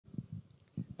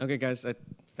Okay, guys,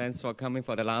 thanks for coming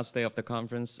for the last day of the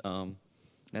conference.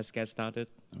 Let's get started.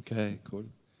 Okay, cool.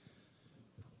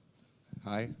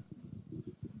 Hi.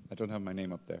 I don't have my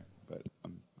name up there, but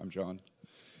I'm John.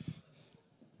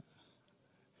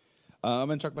 I'm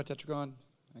going to talk about Tetragon.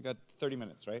 I got 30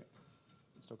 minutes, right?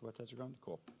 Let's talk about Tetragon.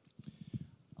 Cool.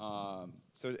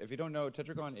 So if you don't know,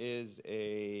 Tetragon is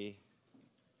a...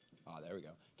 Oh, there we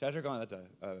go. Tetragon, that's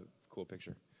a cool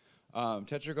picture.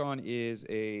 Tetragon is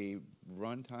a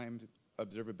runtime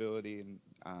observability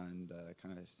and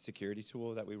kind of security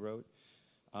tool that we wrote.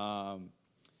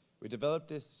 We developed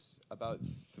this about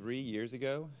 3 years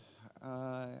ago,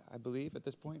 I believe, at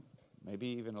this point. Maybe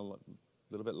even a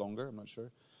little bit longer, I'm not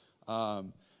sure.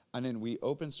 And then we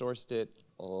open sourced it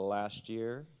last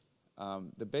year.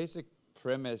 The basic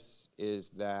premise is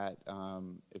that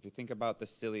if you think about the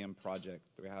Cilium project,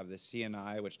 we have the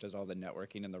CNI, which does all the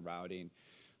networking and the routing,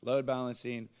 load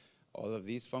balancing, all of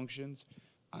these functions.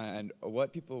 And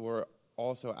what people were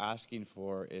also asking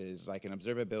for is like an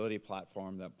observability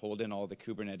platform that pulled in all the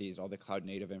Kubernetes, all the cloud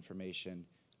native information,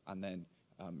 and then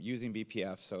using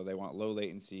BPF, so they want low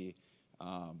latency,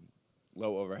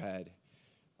 low overhead,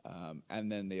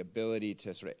 and then the ability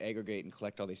to sort of aggregate and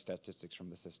collect all these statistics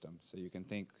from the system. So you can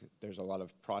think there's a lot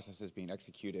of processes being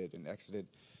executed and exited,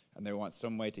 and they want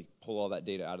some way to pull all that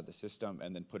data out of the system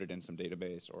and then put it in some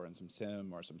database or in some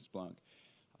SIM or some Splunk.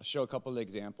 I'll show a couple of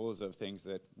examples of things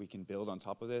that we can build on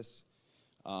top of this.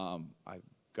 I've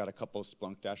got a couple of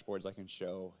Splunk dashboards I can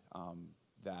show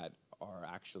that are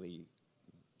actually,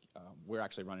 we're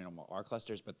actually running on our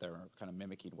clusters, but they're kind of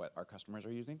mimicking what our customers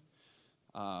are using.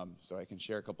 So I can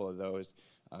share a couple of those.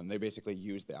 They basically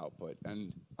use the output.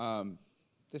 And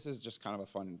this is just kind of a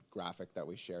fun graphic that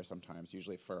we share sometimes,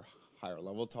 usually for higher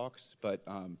level talks. But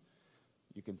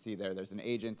you can see there's an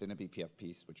agent and a BPF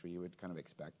piece, which we would kind of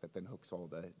expect that then hooks all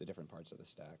the different parts of the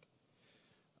stack.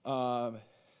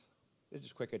 This is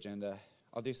just a quick agenda.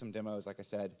 I'll do some demos, like I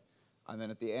said. And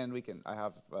then at the end, I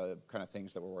have kind of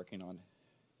things that we're working on.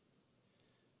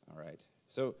 All right.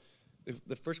 So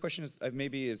the first question is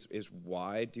is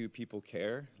why do people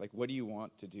care? Like, what do you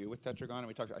want to do with Tetragon?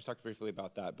 And I talked briefly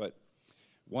about that, but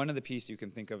one of the pieces you can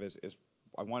think of is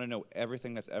I want to know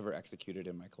everything that's ever executed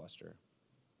in my cluster.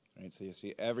 Right? So you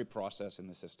see every process in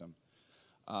the system.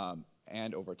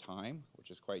 And over time, which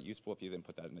is quite useful if you then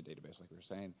put that in a database, like we were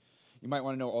saying. You might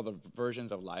want to know all the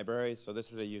versions of libraries. So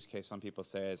this is a use case some people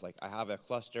say is like, I have a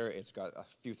cluster, it's got a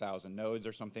few thousand nodes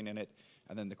or something in it.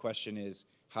 And then the question is,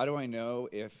 how do I know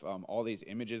if all these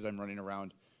images I'm running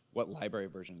around, what library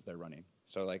versions they're running?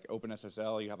 So like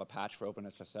OpenSSL, you have a patch for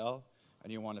OpenSSL,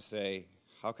 and you want to say,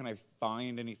 how can I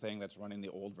find anything that's running the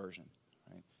old version?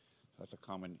 Right? That's a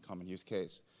common use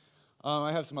case.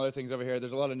 I have some other things over here.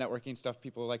 There's a lot of networking stuff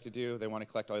people like to do. They want to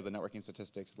collect all the networking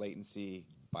statistics, latency,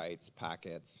 bytes,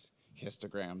 packets,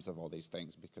 histograms of all these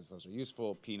things because those are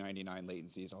useful, P99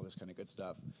 latencies, all this kind of good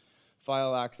stuff.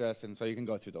 File access, and so you can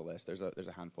go through the list. There's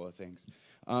a handful of things.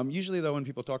 Usually, though, when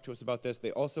people talk to us about this, they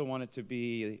also want it to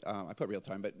be, I put real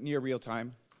time, but near real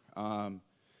time.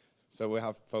 So we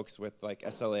have folks with like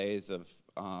SLAs of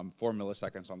 4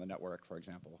 milliseconds on the network, for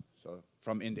example. So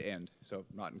from end to end, so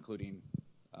not including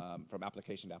from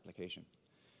application to application.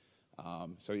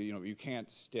 So you can't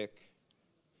stick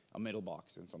a middle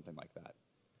box in something like that,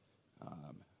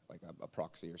 like a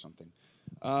proxy or something.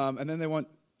 And then they want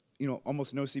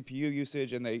almost no CPU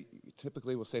usage, and they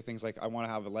typically will say things like, I want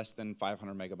to have less than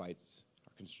 500 megabytes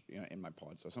in my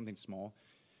pod, so something small.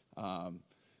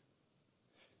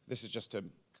 This is just to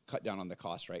cut down on the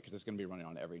cost, right? Because it's going to be running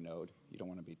on every node. You don't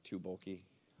want to be too bulky.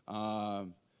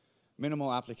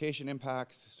 Minimal application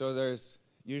impacts. So there's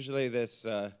usually this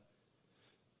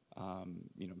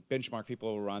benchmark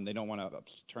people will run. They don't want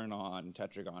to turn on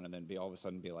Tetragon and then all of a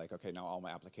sudden be like, okay, now all my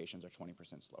applications are 20%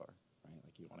 slower, right?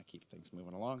 Like you want to keep things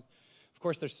moving along. Of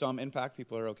course, there's some impact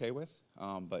people are okay with,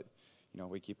 but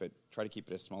we try to keep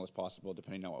it as small as possible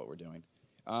depending on what we're doing.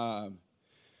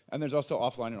 And there's also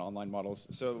offline and online models.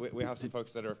 So we have some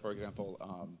folks that are, for example,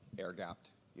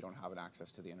 air-gapped. You don't have an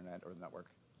access to the internet or the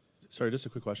network. Sorry, just a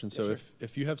quick question. Yeah, so sure.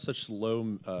 if you have such low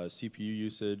CPU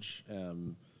usage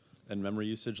and memory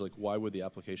usage, like why would the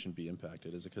application be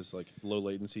impacted? Is it because like low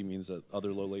latency means that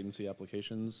other low latency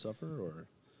applications suffer, or?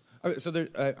 So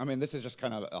this is just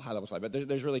kind of a high-level slide, but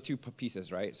there's really two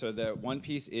pieces, right? So the one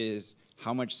piece is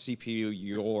how much CPU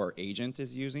your agent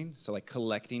is using. So like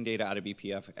collecting data out of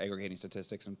BPF, aggregating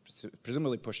statistics, and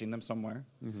presumably pushing them somewhere,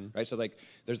 right? So like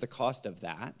there's the cost of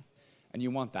that, and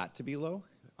you want that to be low.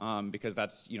 Because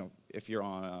that's, if you're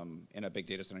on in a big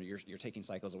data center, you're taking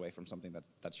cycles away from something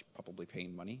that's probably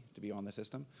paying money to be on the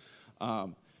system,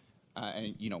 and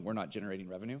we're not generating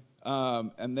revenue.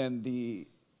 And then the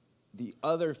The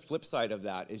other flip side of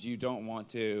that is you don't want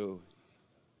to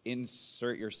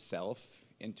insert yourself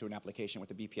into an application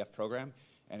with a BPF program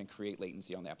and create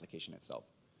latency on the application itself.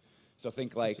 So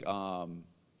think like a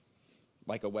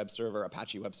web server,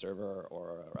 Apache web server,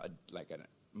 or like a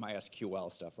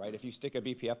MySQL stuff, right? If you stick a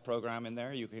BPF program in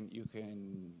there, you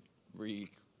can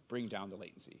bring down the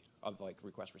latency of like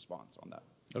request response on that.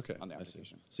 Okay, on the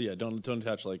application. So yeah, don't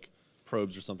attach like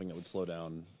probes or something that would slow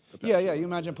down. Yeah. You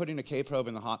imagine putting a K probe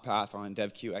in the hot path on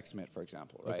devq xmit, for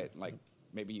example, right? Okay. Like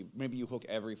maybe you hook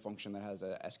every function that has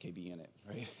a SKB in it,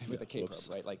 right? With a K probe,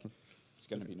 right? Like it's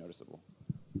going to be noticeable.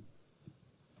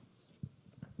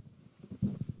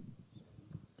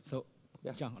 So,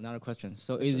 Yeah. John, another question.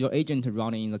 So is your agent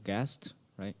running in the guest,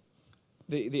 right?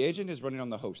 The agent is running on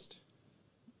the host.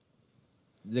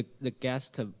 The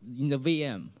guest in the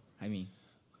VM, I mean.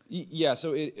 Yeah,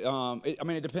 so it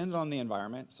depends on the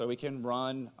environment. So we can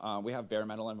run, we have bare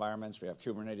metal environments, we have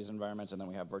Kubernetes environments, and then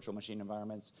we have virtual machine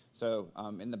environments. So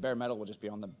in the bare metal, we'll just be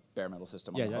on the bare metal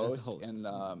system on the host. And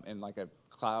in like a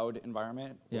cloud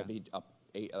environment, we'll be up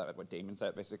what Damon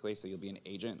said, basically. So you'll be an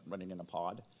agent running in a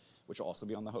pod, which will also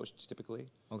be on the host typically.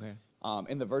 Okay.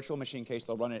 In the virtual machine case,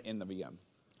 they'll run it in the VM.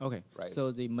 Okay. Right.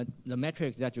 So the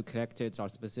metrics that you collected are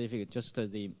specific, just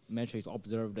the metrics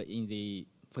observed in the,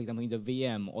 for example, in the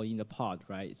VM or in the pod,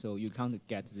 right? So you can't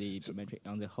get the metric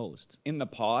on the host. In the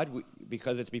pod,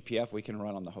 because it's BPF, we can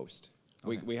run on the host.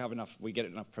 Okay. We get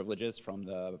enough privileges from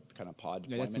the kind of pod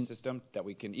deployment system that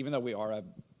we can, even though we are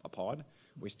a pod,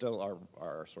 we still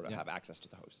are sort of have access to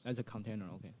the host. As a container,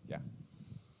 okay. Yeah.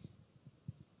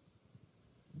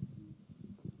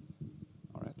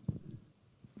 All right.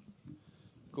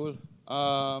 Cool.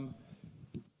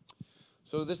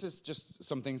 So this is just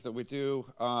some things that we do.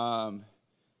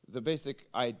 The basic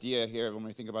idea here when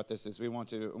we think about this is we want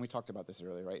to, and we talked about this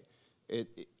earlier, right?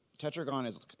 Tetragon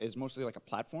is mostly like a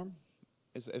platform,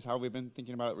 is how we've been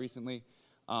thinking about it recently.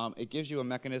 It gives you a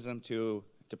mechanism to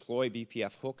deploy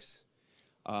BPF hooks,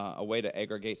 a way to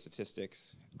aggregate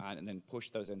statistics, and then push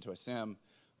those into a SIEM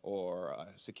or a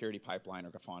security pipeline or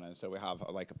Grafana. So we have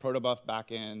like a protobuf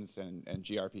backends and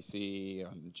gRPC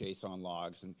and JSON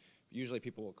logs, and usually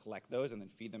people will collect those and then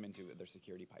feed them into their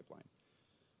security pipeline.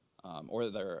 Or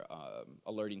their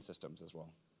alerting systems as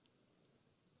well.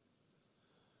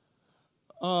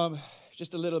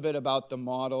 Just a little bit about the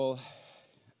model.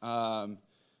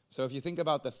 So if you think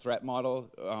about the threat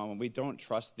model, we don't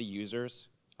trust the users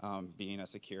being a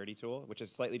security tool, which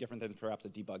is slightly different than perhaps a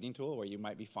debugging tool where you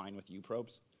might be fine with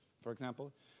uprobes, for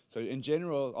example. So in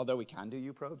general, although we can do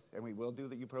uprobes, and we will do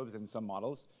the uprobes in some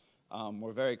models,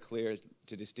 we're very clear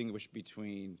to distinguish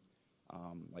between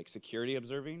like security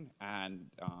observing and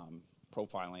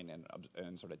profiling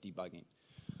and sort of debugging.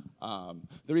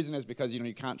 The reason is because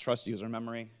you can't trust user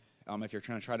memory. If you're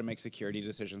trying to make security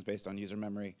decisions based on user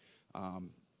memory,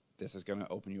 this is going to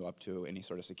open you up to any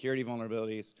sort of security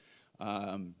vulnerabilities.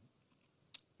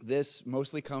 This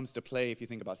mostly comes to play if you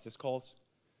think about syscalls,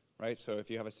 right? So if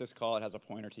you have a syscall, it has a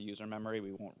pointer to user memory.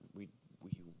 We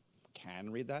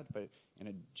can read that, but in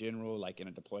a general, like in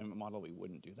a deployment model, we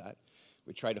wouldn't do that.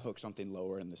 We try to hook something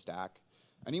lower in the stack.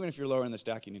 And even if you're lower in the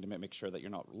stack, you need to make sure that you're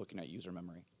not looking at user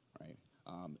memory, right?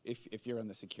 If you're in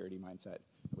the security mindset,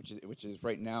 which is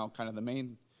right now kind of the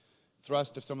main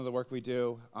thrust of some of the work we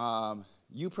do.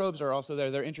 uprobes are also there.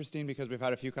 They're interesting because we've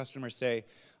had a few customers say,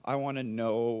 I want to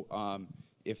know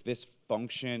if this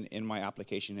function in my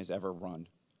application is ever run.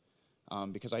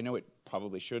 Because I know it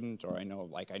probably shouldn't, or I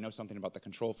know something about the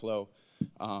control flow.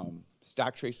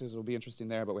 Stack traces will be interesting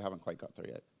there, but we haven't quite got there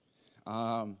yet.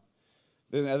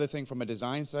 Then the other thing from a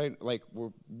design side, like we're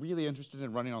really interested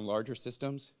in running on larger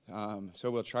systems. So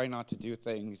we'll try not to do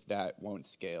things that won't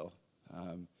scale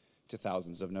to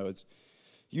thousands of nodes.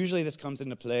 Usually this comes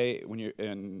into play when you're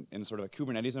in sort of a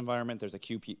Kubernetes environment. There's a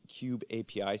Kube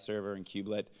API server in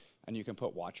Kubelet, and you can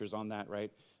put watchers on that,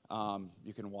 right?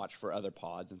 You can watch for other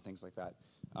pods and things like that.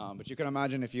 But you can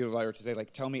imagine if you were to say,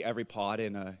 like, tell me every pod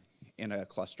in a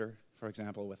cluster, for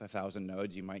example, with 1,000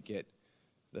 nodes, you might get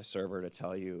the server to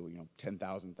tell you,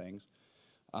 10,000 things.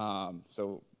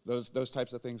 So those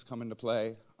types of things come into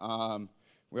play.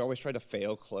 We always try to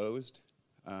fail closed,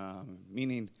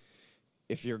 meaning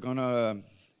if you're gonna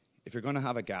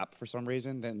have a gap for some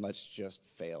reason, then let's just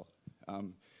fail.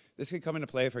 This could come into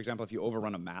play, for example, if you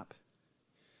overrun a map.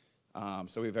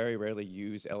 So we very rarely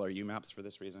use LRU maps for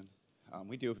this reason.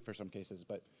 We do for some cases,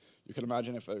 but you can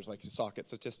imagine if there's like a socket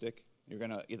statistic, you're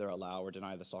gonna either allow or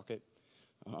deny the socket.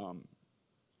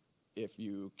 If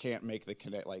you can't make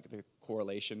the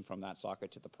correlation from that socket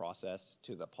to the process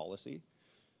to the policy,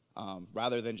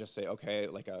 Rather than just say, okay,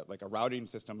 like a routing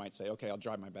system might say, okay, I'll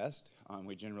try my best.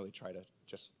 We generally try to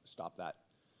just stop that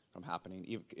from happening,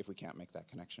 even if we can't make that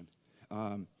connection.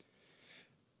 And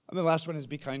the last one is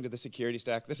be kind to the security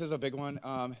stack. This is a big one.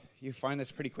 You find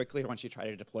this pretty quickly once you try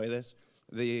to deploy this.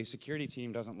 The security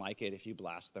team doesn't like it if you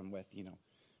blast them with,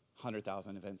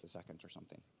 100,000 events a second or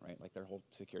something, right? Like their whole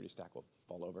security stack will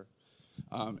fall over.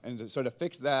 And so to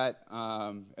fix that,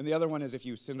 and the other one is if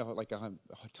you send out like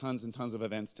tons and tons of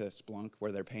events to Splunk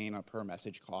where they're paying a per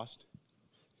message cost,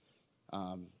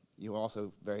 you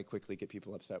also very quickly get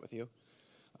people upset with you.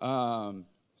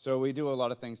 So we do a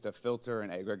lot of things to filter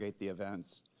and aggregate the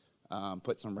events,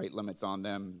 put some rate limits on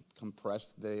them,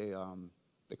 compress the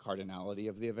cardinality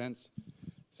of the events,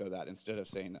 so that instead of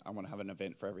saying, I want to have an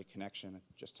event for every connection,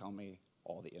 just tell me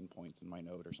all the endpoints in my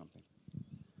node or something.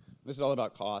 This is all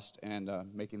about cost and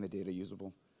making the data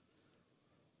usable.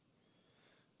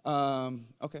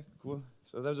 Okay, cool.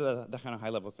 So those are the kind of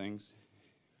high-level things.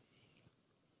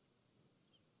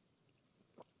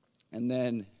 And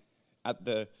then at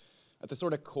the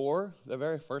sort of core, the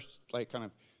very first kind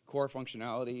of core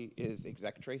functionality is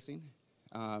exec tracing.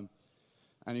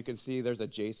 And you can see there's a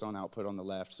JSON output on the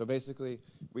left. So basically,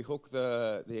 we hook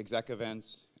the exec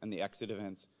events and the exit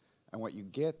events. And what you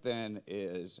get then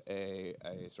is a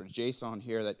sort of JSON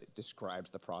here that describes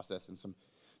the process. And some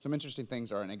interesting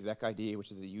things are an exec ID,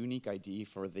 which is a unique ID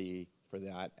for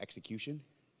that execution.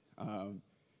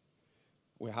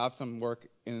 We have some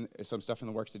stuff in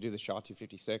the works to do the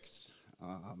SHA-256.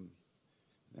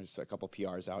 There's a couple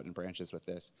PRs out in branches with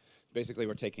this. Basically,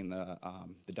 we're taking the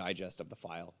digest of the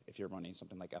file if you're running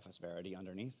something like FSVerity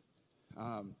underneath.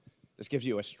 This gives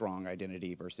you a strong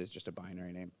identity versus just a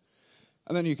binary name.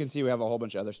 And then you can see we have a whole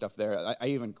bunch of other stuff there. I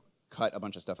even cut a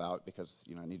bunch of stuff out because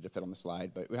I needed to fit on the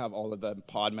slide. But we have all of the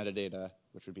pod metadata,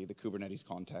 which would be the Kubernetes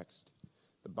context,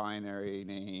 the binary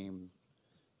name,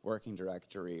 working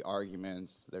directory,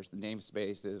 arguments. There's the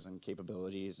namespaces and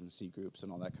capabilities and C groups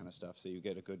and all that kind of stuff. So you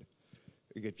get a good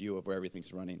view of where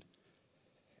everything's running.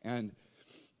 And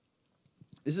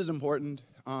this is important.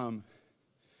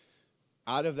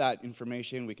 Out of that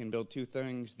information, we can build two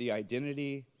things. The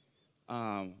identity,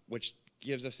 which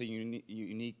gives us a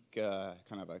unique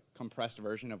kind of a compressed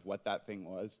version of what that thing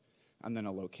was, and then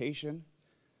a location.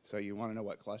 So you want to know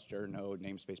what cluster, node,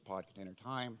 namespace, pod, container,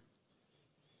 time.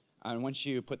 And once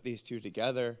you put these two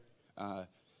together,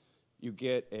 you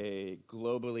get a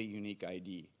globally unique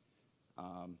ID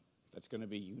that's going to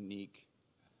be unique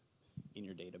in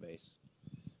your database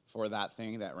for that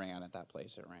thing that ran at that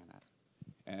place it ran at.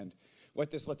 And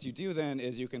what this lets you do then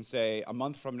is you can say a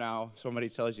month from now, somebody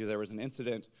tells you there was an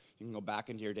incident, you can go back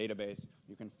into your database,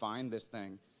 you can find this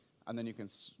thing, and then you can,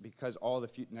 because all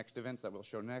the next events that we'll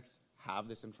show next have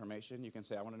this information, you can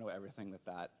say, I want to know everything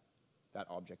that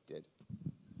object did.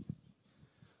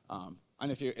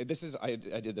 And if you, I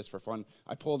did this for fun.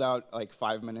 I pulled out like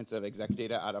 5 minutes of exec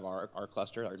data out of our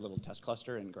cluster, our little test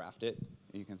cluster, and graphed it.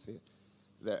 And you can see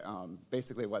that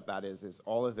basically what that is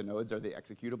all of the nodes are the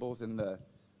executables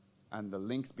and the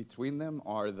links between them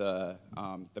are the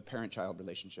parent-child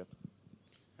relationship.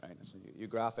 Right? And so you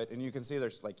graph it, and you can see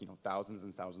there's like thousands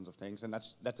and thousands of things, and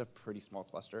that's a pretty small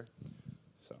cluster.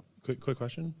 So quick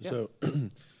question. Yeah.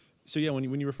 So yeah,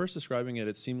 when you were first describing it,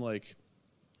 it seemed like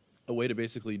a way to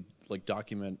basically like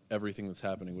document everything that's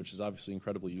happening, which is obviously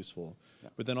incredibly useful. Yeah.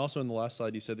 But then also in the last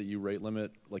slide, you said that you rate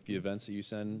limit like the events that you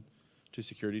send to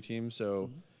security teams.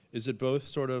 So is it both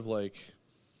sort of like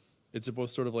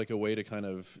a way to kind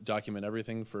of document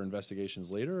everything for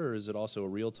investigations later, or is it also a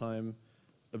real-time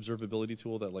observability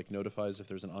tool that like notifies if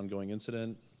there's an ongoing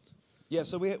incident? Yeah,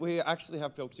 so we actually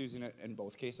have folks using it in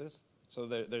both cases. So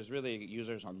there's really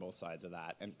users on both sides of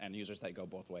that, and users that go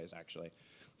both ways actually.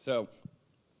 So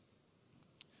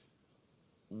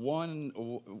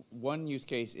one use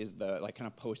case is the like kind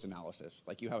of post-analysis.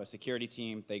 Like you have a security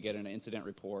team, they get an incident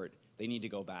report, they need to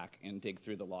go back and dig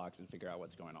through the logs and figure out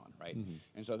what's going on, right? Mm-hmm.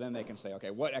 And so then they can say,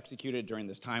 okay, what executed during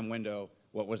this time window?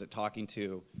 What was it talking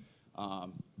to?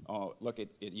 Oh, look,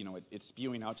 it's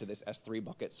spewing out to this S3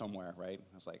 bucket somewhere, right?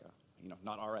 It's like,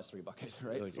 not our S3 bucket,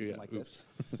 right? Like, Something like this.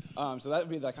 So that would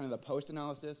be the kind of the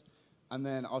post-analysis. And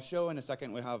then I'll show in a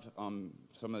second, we have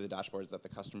some of the dashboards that the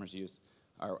customers use,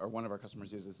 or one of our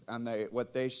customers uses. And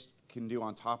what they can do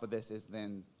on top of this is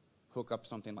then hook up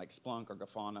something like Splunk or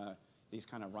Grafana, these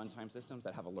kind of runtime systems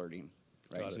that have alerting,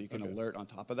 right? So you can alert on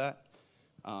top of that.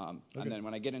 And then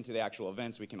when I get into the actual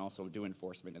events, we can also do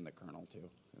enforcement in the kernel too.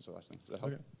 That's the last thing. Does that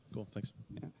help? Okay, cool, thanks.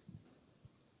 Yeah.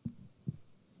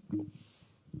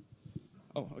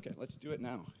 Oh, okay, let's do it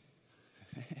now.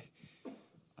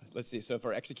 Let's see, so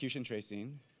for execution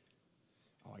tracing,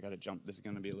 I got to jump. This is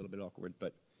going to be a little bit awkward,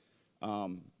 but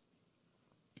Can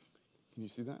you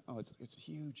see that? Oh, it's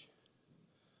huge.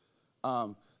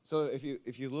 So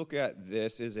if you look at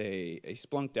this is a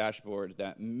Splunk dashboard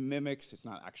that mimics, it's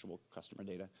not actual customer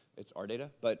data, it's our data,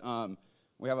 but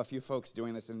we have a few folks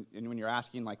doing this, and when you're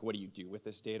asking like, what do you do with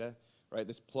this data, right?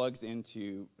 This plugs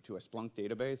into a Splunk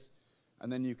database,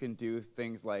 and then you can do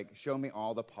things like show me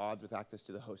all the pods with access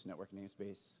to the host network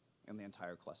namespace in the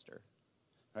entire cluster,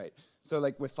 right? So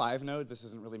like with 5 nodes, this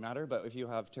doesn't really matter, but if you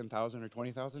have 10,000 or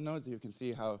 20,000 nodes, you can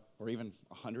see how, or even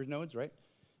 100 nodes, right?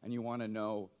 And you want to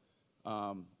know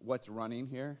what's running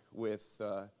here with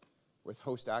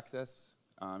host access.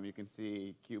 You can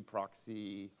see Kube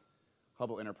Proxy,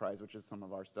 Hubble Enterprise, which is some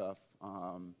of our stuff.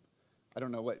 I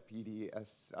don't know what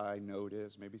PDSI node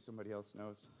is. Maybe somebody else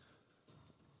knows.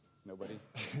 Nobody.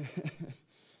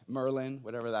 Merlin,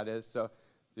 whatever that is. So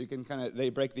you can they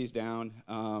break these down.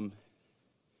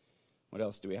 What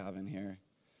else do we have in here?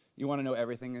 You want to know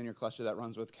everything in your cluster that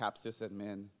runs with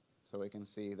capsysadmin. So we can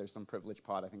see there's some privileged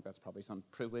pod. I think that's probably some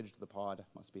privileged the pod.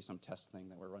 Must be some test thing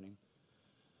that we're running.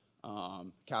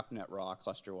 CapNet raw,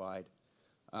 cluster-wide.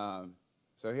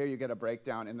 So here you get a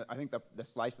breakdown. And I think the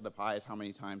slice of the pie is how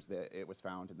many times it was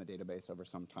found in the database over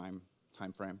some time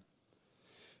frame.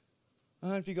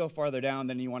 If you go farther down,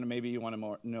 then you want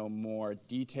to know more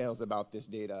details about this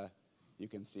data. You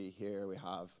can see here we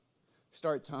have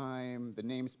start time, the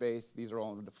namespace. These are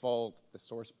all in the default. The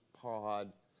source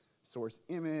pod, source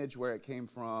image, where it came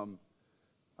from,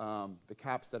 the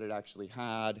caps that it actually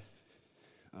had,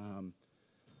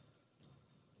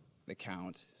 the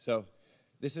count. So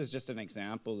this is just an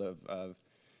example of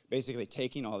basically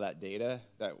taking all that data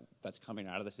that's coming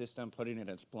out of the system, putting it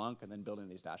in Splunk, and then building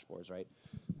these dashboards, right?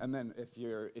 And then if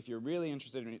you're really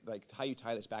interested in like how you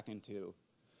tie this back into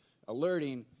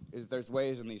alerting, is there's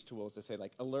ways in these tools to say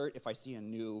like alert if I see a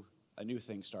new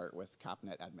thing start with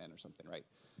CapNet admin or something, right?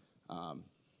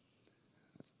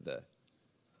 That's the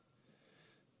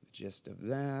gist of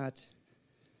that.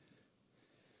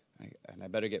 And I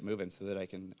better get moving so that I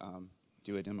can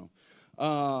do a demo.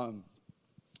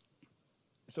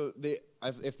 So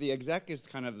if the exec is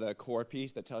kind of the core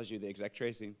piece that tells you the exec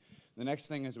tracing, the next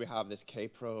thing is we have this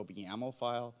kprobe YAML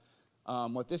file.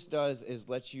 What this does is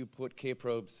lets you put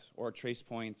kprobes or trace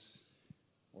points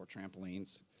or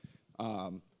trampolines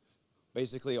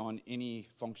basically on any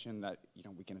function that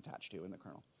we can attach to in the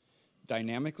kernel.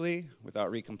 Dynamically,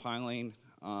 without recompiling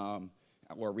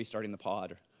or restarting the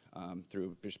pod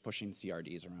through just pushing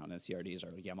CRDs around. And CRDs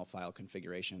are YAML file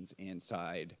configurations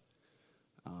inside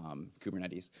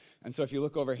Kubernetes. And so if you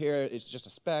look over here, it's just a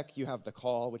spec. You have the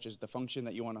call, which is the function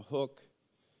that you want to hook.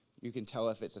 You can tell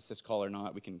if it's a syscall or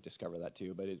not. We can discover that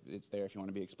too, but it's there if you want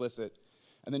to be explicit.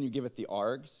 And then you give it the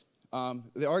args.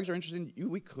 The args are interesting.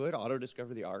 We could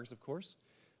auto-discover the args, of course,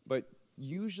 but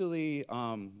usually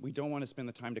we don't want to spend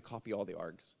the time to copy all the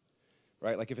args,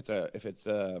 right? Like if it's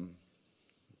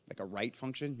like a write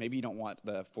function, maybe you don't want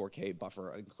the 4K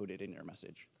buffer included in your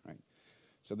message, right?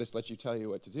 So this lets you tell you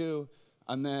what to do.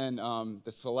 And then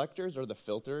the selectors are the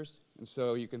filters. And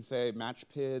so you can say match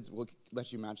PIDs will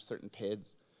let you match certain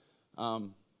PIDs.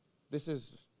 This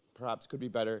is perhaps could be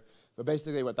better, but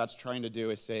basically what that's trying to do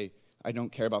is say, I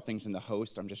don't care about things in the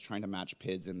host, I'm just trying to match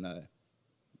PIDs in the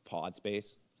pod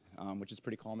space, which is a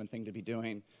pretty common thing to be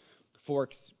doing.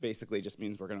 Forks basically just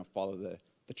means we're going to follow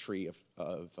the tree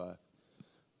of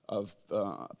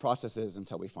processes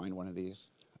until we find one of these.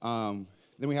 Then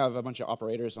we have a bunch of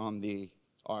operators on the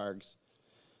args,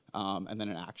 and then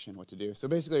an action, what to do. So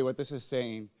basically what this is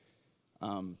saying,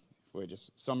 if we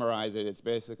just summarize it, it's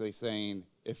basically saying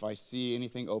if I see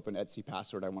anything open etc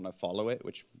password, I want to follow it,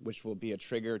 which will be a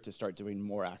trigger to start doing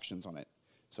more actions on it.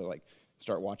 So like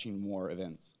start watching more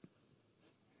events.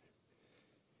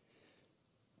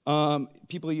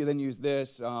 People you then use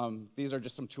this. These are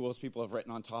just some tools people have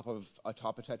written on top of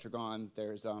Tetragon.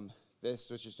 There's this,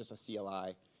 which is just a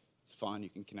CLI. It's fun. You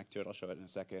can connect to it. I'll show it in a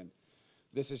second.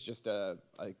 This is just a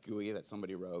GUI that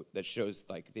somebody wrote that shows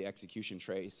like the execution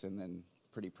trace and then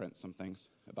pretty prints some things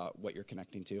about what you're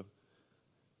connecting to.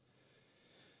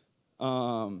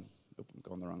 I'm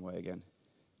going the wrong way again.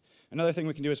 Another thing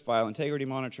we can do is file integrity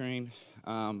monitoring.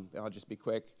 I'll just be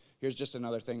quick. Here's just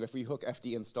another thing. If we hook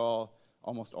fd install,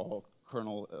 almost all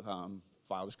kernel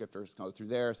file descriptors go through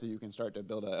there, so you can start to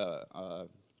build a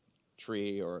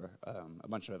tree or a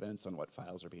bunch of events on what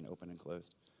files are being opened and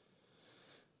closed.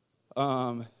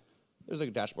 There's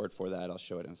a dashboard for that. I'll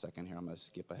show it in a second here. I'm going to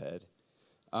skip ahead.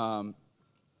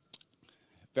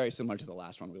 Very similar to the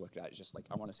last one we looked at. It's just like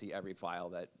I want to see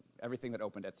everything that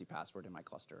opened etc password in my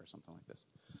cluster or something like this.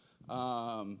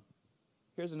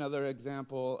 Here's another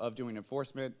example of doing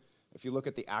enforcement. If you look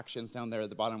at the actions down there at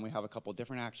the bottom, we have a couple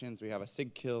different actions. We have a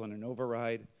sig kill and an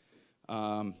override.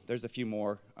 There's a few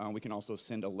more. We can also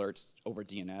send alerts over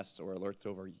DNS or alerts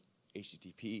over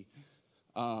HTTP.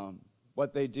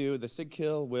 What they do, the sig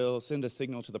kill will send a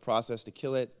signal to the process to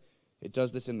kill it. It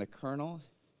does this in the kernel,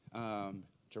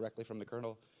 directly from the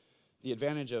kernel. The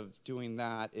advantage of doing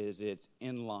that is it's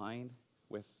in line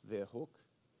with the hook.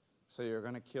 So you're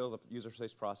going to kill the user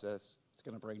space process. It's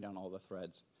going to bring down all the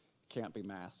threads. Can't be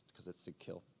masked because it's sig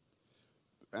kill.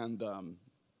 And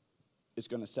it's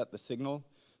going to set the signal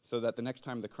so that the next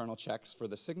time the kernel checks for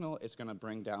the signal, it's going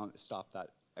to stop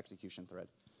that execution thread.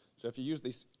 So if you use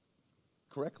these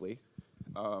correctly,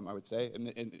 I would say,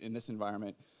 in this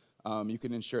environment, you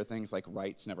can ensure things like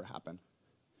writes never happen.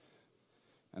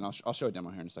 And I'll show a demo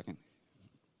here in a second.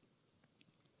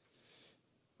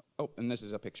 Oh, and this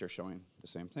is a picture showing the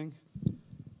same thing.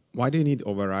 Why do you need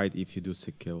override if you do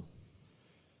sig kill?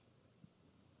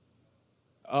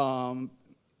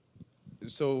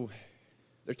 So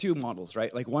there are two models,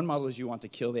 right? Like one model is you want to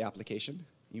kill the application.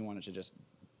 You want it to just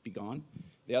be gone.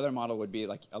 The other model would be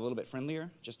like a little bit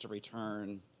friendlier, just to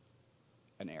return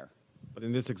an error. But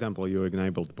in this example, you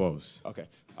enabled both. Okay,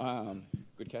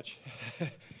 good catch.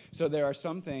 So there are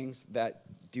some things that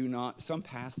some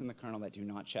paths in the kernel that do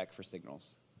not check for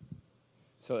signals.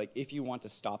 So like if you want to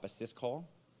stop a syscall,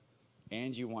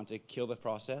 and you want to kill the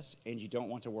process, and you don't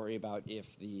want to worry about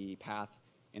if the path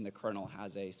in the kernel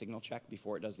has a signal check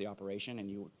before it does the operation, and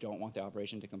you don't want the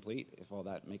operation to complete, if all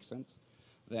that makes sense,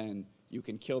 then you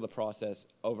can kill the process,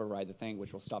 override the thing,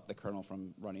 which will stop the kernel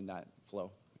from running that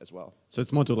flow as well. So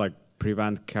it's more to like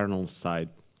prevent kernel side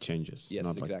changes. Yes,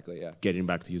 not exactly, like yeah. Getting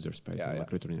back to user space and Yeah.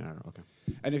 like returning error. Okay.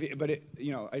 And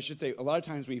I should say, a lot of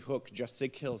times we hook just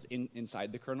sig kills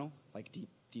inside the kernel, like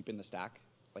deep in the stack.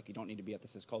 It's like you don't need to be at the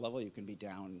syscall level. You can be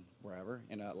down wherever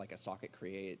in like a socket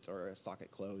create or a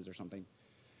socket close or something.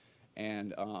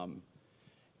 And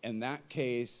in that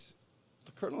case,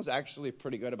 the kernel is actually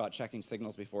pretty good about checking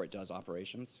signals before it does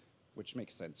operations, which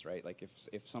makes sense, right? Like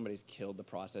if somebody's killed the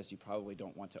process, you probably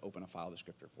don't want to open a file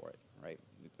descriptor for it, right?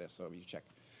 So you check.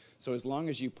 So as long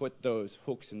as you put those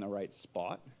hooks in the right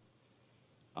spot,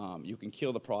 you can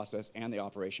kill the process and the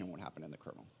operation won't happen in the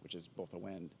kernel, which is both a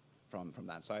win from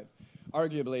that side.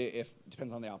 Arguably,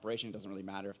 depends on the operation, it doesn't really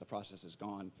matter if the process is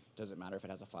gone. Does it matter if it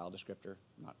has a file descriptor?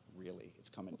 Not really. It's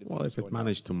coming. Well, if it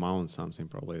managed to mount something,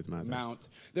 probably it matters. Mount.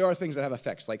 There are things that have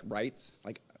effects like writes,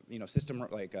 like system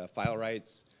like file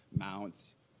writes,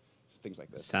 mounts, things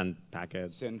like this. Send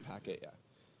packet. Send packet, yeah.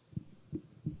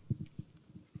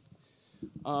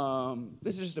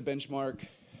 This is just a benchmark.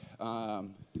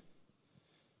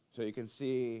 So you can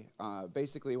see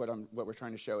basically what we're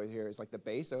trying to show here is like the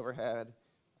base overhead,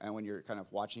 and when you're kind of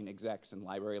watching execs and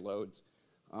library loads,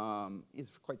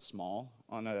 is quite small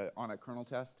on a kernel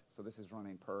test. So this is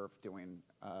running perf doing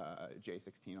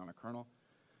J16 on a kernel.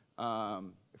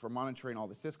 If we're monitoring all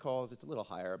the syscalls, it's a little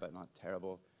higher, but not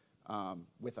terrible.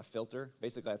 With a filter,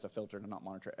 basically that's a filter to not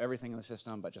monitor everything in the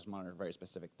system, but just monitor very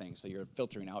specific things. So you're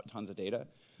filtering out tons of data.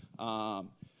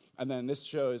 And then this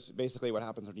shows basically what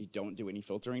happens when you don't do any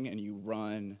filtering and you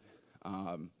run,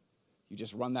 you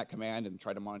just run that command and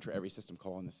try to monitor every system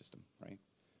call in the system, right?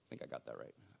 I think I got that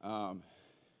right.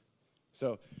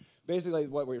 So basically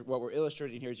what we're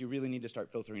illustrating here is you really need to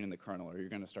start filtering in the kernel or you're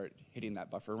going to start hitting that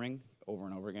buffer ring over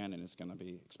and over again and it's going to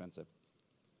be expensive.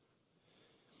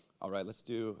 All right, let's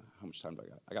do, how much time do I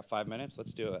got? I got 5 minutes.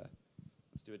 Let's do a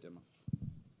demo.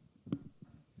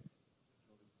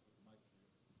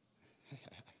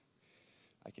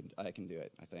 I can do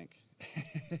it, I think.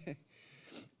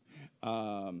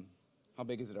 How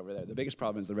big is it over there? The biggest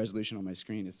problem is the resolution on my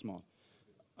screen is small.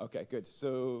 Okay, good.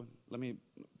 So let me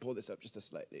pull this up just a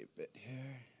slightly bit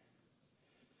here.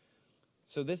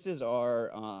 So this is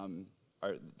our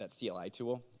that CLI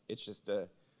tool. It's just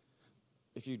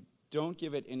if you don't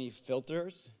give it any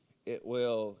filters, it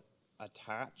will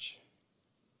attach,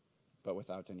 but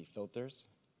without any filters.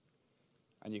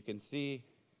 And you can see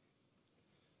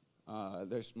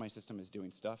my system is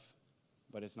doing stuff,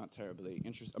 but it's not terribly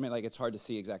interesting. I mean, like it's hard to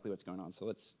see exactly what's going on. So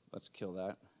let's kill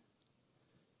that.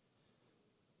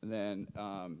 And then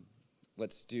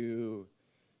let's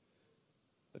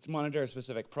monitor a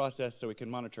specific process so we can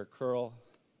monitor curl.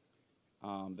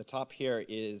 The top here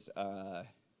is the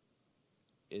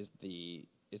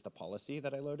policy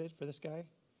that I loaded for this guy.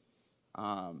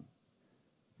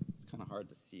 It's kind of hard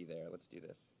to see there. Let's do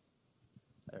this.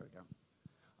 There we go.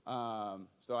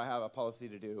 So I have a policy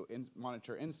to do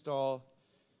monitor install.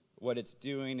 What it's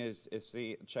doing is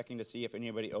checking to see if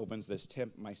anybody opens this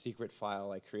temp, my secret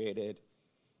file I created.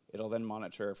 It'll then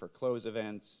monitor for close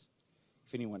events.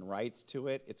 If anyone writes to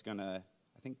it, it's going to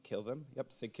think kill them.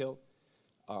 Yep, sig kill.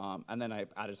 And then I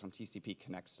added some TCP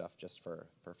connect stuff just for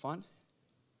fun.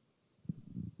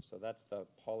 So that's the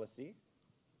policy.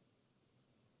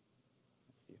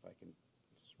 Let's see if I can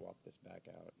swap this back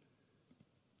out.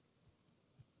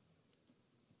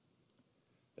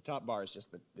 The top bar is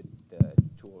just the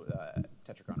tool,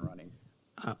 Tetragon running.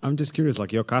 I'm just curious,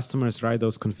 like your customers write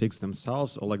those configs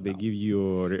themselves, or like they give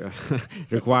you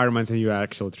requirements and you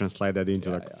actually translate that into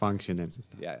like function names and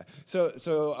stuff? Yeah. So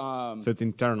it's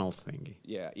internal thing.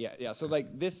 Yeah. So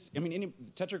like this, I mean,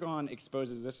 Tetragon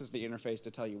exposes, this is the interface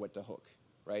to tell you what to hook,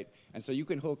 right? And so you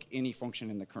can hook any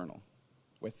function in the kernel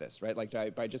with this, right? Like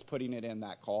by just putting it in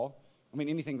that call. I mean,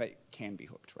 anything that can be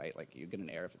hooked, right? Like you get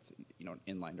an error if it's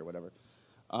inlined or whatever.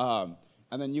 And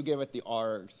then you give it the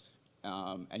args.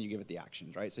 And you give it the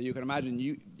actions, right? So you can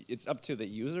imagine it's up to the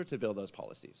user to build those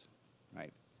policies,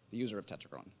 right? The user of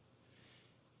Tetragon.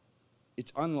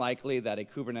 It's unlikely that a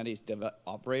Kubernetes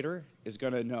operator is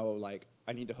going to know, like,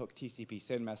 I need to hook TCP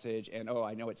SYN message, and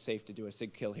I know it's safe to do a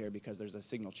sig kill here because there's a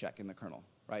signal check in the kernel,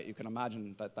 right? You can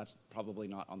imagine that that's probably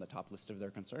not on the top list of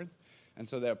their concerns. And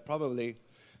so they're probably,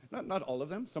 not all of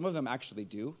them, some of them actually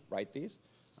do write these.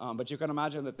 But you can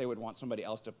imagine that they would want somebody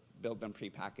else to build them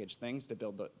prepackaged things to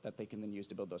build that they can then use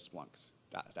to build those Splunks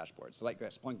dashboards. So like the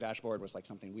Splunk dashboard was like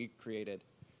something we created,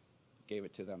 gave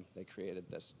it to them. They created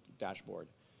this dashboard,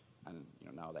 and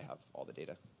now they have all the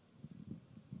data.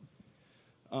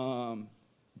 All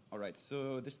right,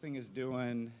 so this thing is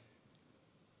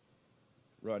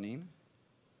running. You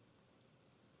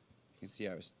can see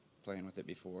I was playing with it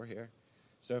before here.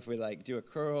 So if we like do a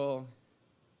curl,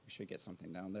 we should get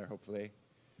something down there hopefully.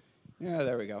 Yeah,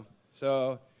 there we go.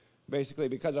 So basically,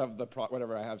 because of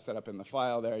whatever I have set up in the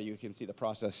file there, you can see the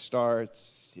process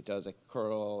starts. It does a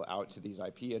curl out to these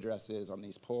IP addresses on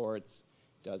these ports,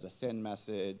 does a send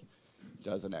message,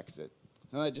 does an exit.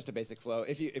 So that's just a basic flow.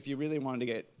 If you really wanted to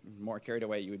get more carried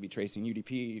away, you would be tracing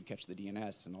UDP, you'd catch the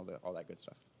DNS, and all that good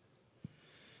stuff.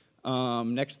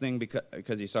 Next thing,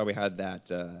 because you saw we had that,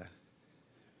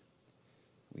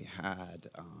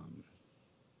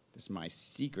 this my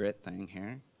secret thing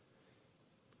here.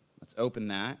 Let's open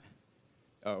that.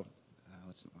 Hold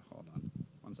on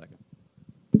 1 second.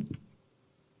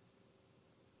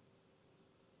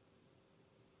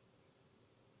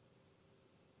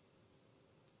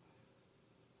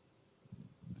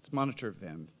 Let's monitor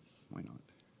Vim. Why not?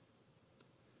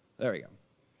 There we go.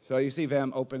 So you see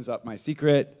Vim opens up my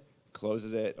secret,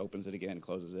 closes it, opens it again,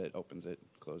 closes it, opens it,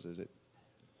 closes it.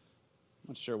 I'm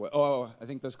not sure what. I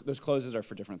think those closes are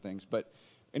for different things. But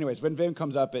anyways, when Vim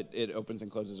comes up, it opens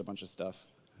and closes a bunch of stuff.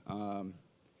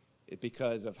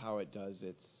 Because of how it does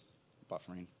its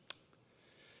buffering.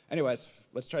 Anyways,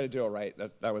 let's try to do it right.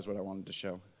 That was what I wanted to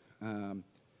show.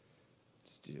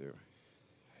 Let's do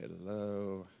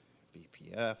hello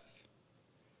BPF.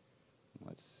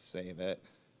 Let's save it.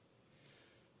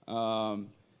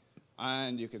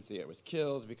 And you can see it was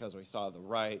killed because we saw the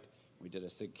write. We did a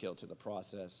sig kill to the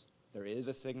process. There is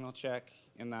a signal check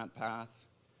in that path.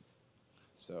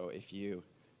 So if you...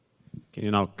 Can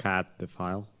you now cat the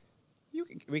file?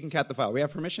 We can cat the file. We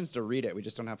have permissions to read it. We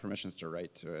just don't have permissions to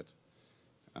write to it.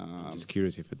 I'm just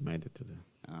curious if it made it to the...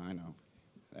 I know.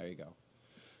 There you go.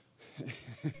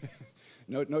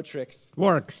 No tricks.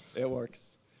 Works. It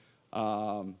works.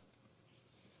 So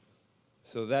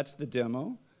that's the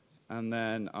demo. And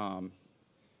then,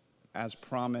 as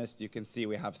promised, you can see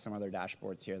we have some other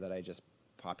dashboards here that I just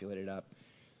populated up.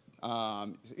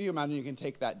 So you imagine you can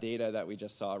take that data that we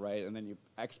just saw, right, and then you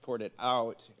export it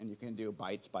out, and you can do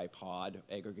bytes by pod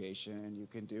aggregation. You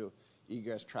can do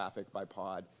egress traffic by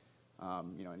pod.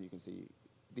 And you can see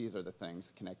these are the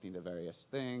things connecting to various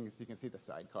things. You can see the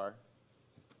sidecar.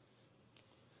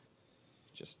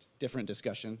 Just different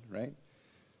discussion, right?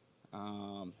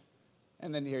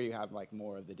 And then here you have like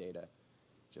more of the data,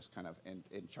 just kind of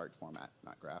in chart format,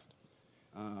 not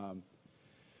graphed.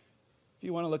 If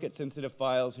you want to look at sensitive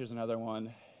files, here's another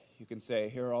one. You can say,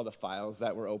 here are all the files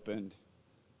that were opened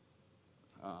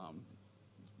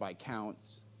by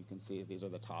counts. You can see these are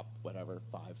the top, 5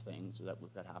 things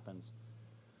that happens.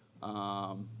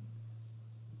 Or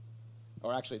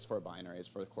actually, it's for a binary. It's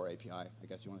for the core API. I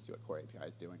guess you want to see what core API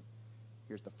is doing.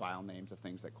 Here's the file names of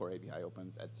things that core API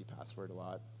opens. Etsy password a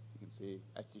lot. You can see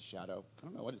Etsy shadow. I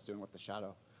don't know what it's doing with the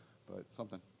shadow, but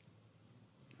something.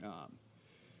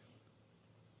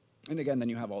 And again, then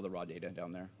you have all the raw data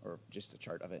down there, or just a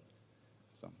chart of it.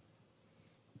 So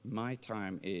my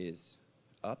time is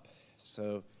up.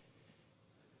 So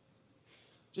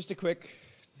just a quick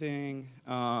thing.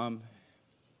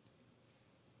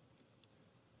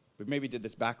 we maybe did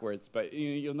this backwards, but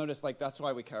you'll notice like that's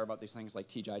why we care about these things like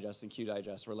tdigest and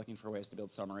qdigest. We're looking for ways to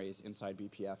build summaries inside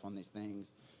BPF on these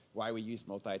things. Why we use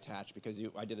multi-attach, because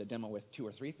I did a demo with 2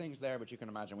 or 3 things there, but you can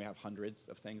imagine we have hundreds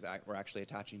of things that we're actually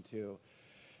attaching to.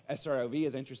 SROV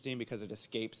is interesting because it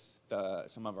escapes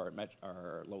some of our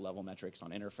low-level metrics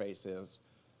on interfaces.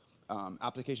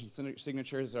 Application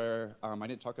signatures are, I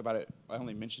didn't talk about it, I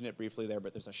only mentioned it briefly there,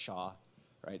 but there's a SHA,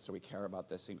 right? So we care about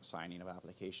the signing of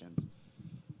applications.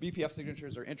 BPF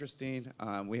signatures are interesting.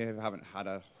 We haven't had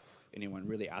anyone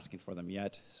really asking for them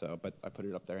yet, but I put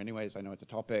it up there anyways. I know it's a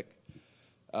topic.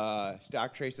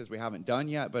 Stack traces we haven't done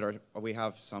yet, but we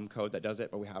have some code that does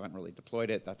it, but we haven't really deployed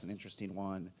it. That's an interesting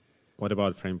one. What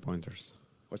about frame pointers?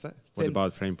 What's that? What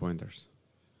about frame pointers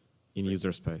in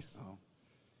user space? Oh.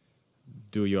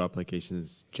 Do your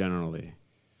applications generally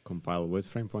compile with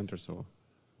frame pointers or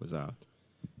without?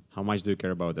 How much do you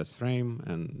care about this frame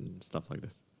and stuff like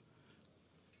this?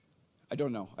 I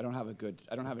don't know. I don't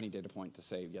have any data point to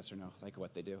say yes or no, like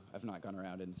what they do. I've not gone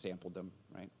around and sampled them,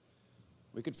 right?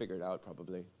 We could figure it out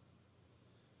probably.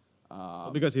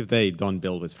 Because if they don't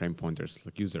build with frame pointers,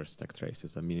 like user stack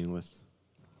traces are meaningless.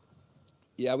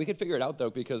 Yeah, we could figure it out though,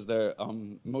 because they're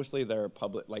mostly they're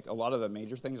public. Like a lot of the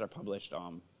major things are published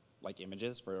like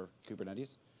images for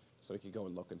Kubernetes, so we could go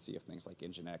and look and see if things like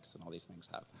Nginx and all these things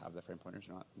have the frame pointers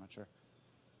or not. I'm not sure.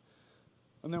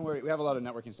 And then we have a lot of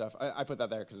networking stuff. I put that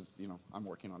there because I'm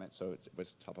working on it, so it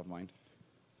was top of mind.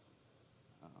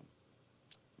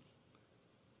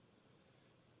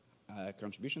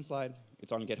 Contribution slide.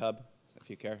 It's on GitHub if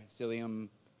you care. Cilium,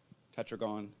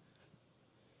 Tetragon.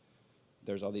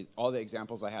 There's all the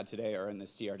examples I had today are in the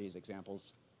CRD's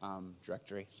examples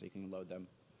directory, so you can load them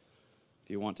if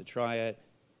you want to try it.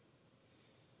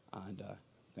 And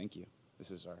thank you.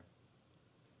 This is our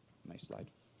nice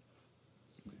slide.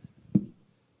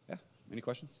 Yeah, any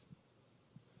questions?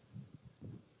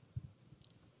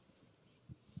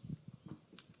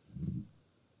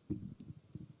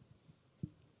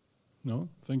 No,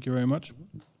 thank you very much.